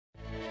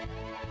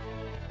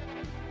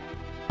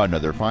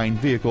Another fine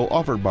vehicle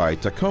offered by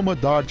Tacoma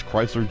Dodge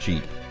Chrysler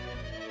Jeep.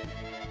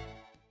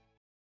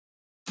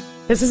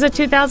 This is a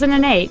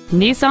 2008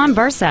 Nissan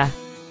Versa.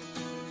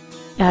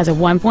 It has a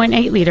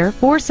 1.8-liter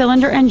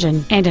four-cylinder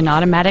engine and an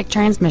automatic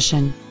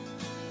transmission.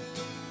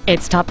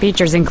 Its top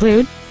features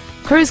include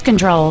cruise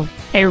control,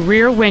 a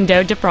rear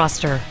window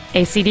defroster,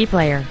 a CD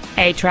player,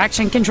 a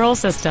traction control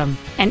system,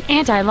 an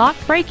anti-lock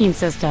braking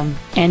system,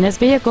 and this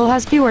vehicle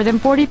has fewer than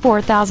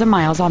 44,000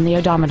 miles on the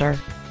odometer.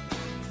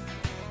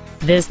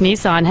 This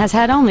Nissan has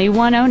had only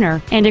one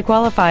owner, and it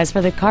qualifies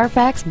for the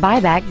Carfax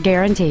buyback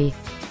guarantee.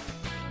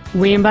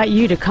 We invite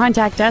you to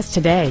contact us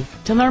today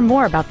to learn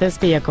more about this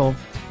vehicle.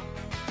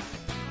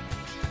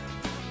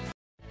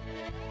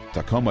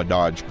 Tacoma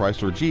Dodge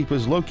Chrysler Jeep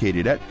is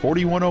located at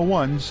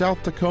 4101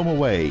 South Tacoma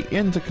Way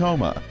in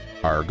Tacoma.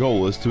 Our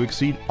goal is to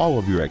exceed all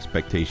of your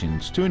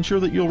expectations to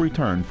ensure that you'll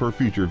return for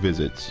future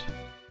visits.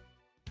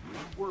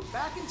 We're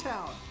back in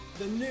town.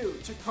 The new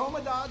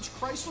Tacoma Dodge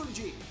Chrysler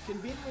Jeep,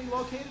 conveniently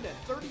located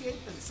at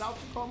 38th and South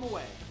Tacoma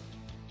Way.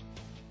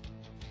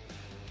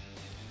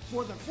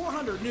 More than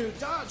 400 new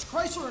Dodge,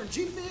 Chrysler, and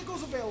Jeep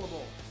vehicles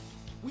available.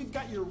 We've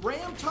got your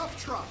Ram Tough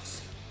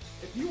trucks.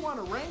 If you want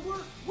a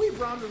Wrangler, we've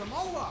rounded them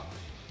all up.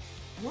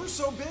 We're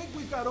so big,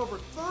 we've got over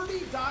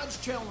 30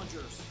 Dodge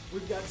Challengers.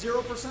 We've got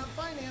 0%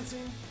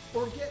 financing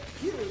or get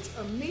huge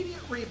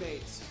immediate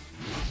rebates.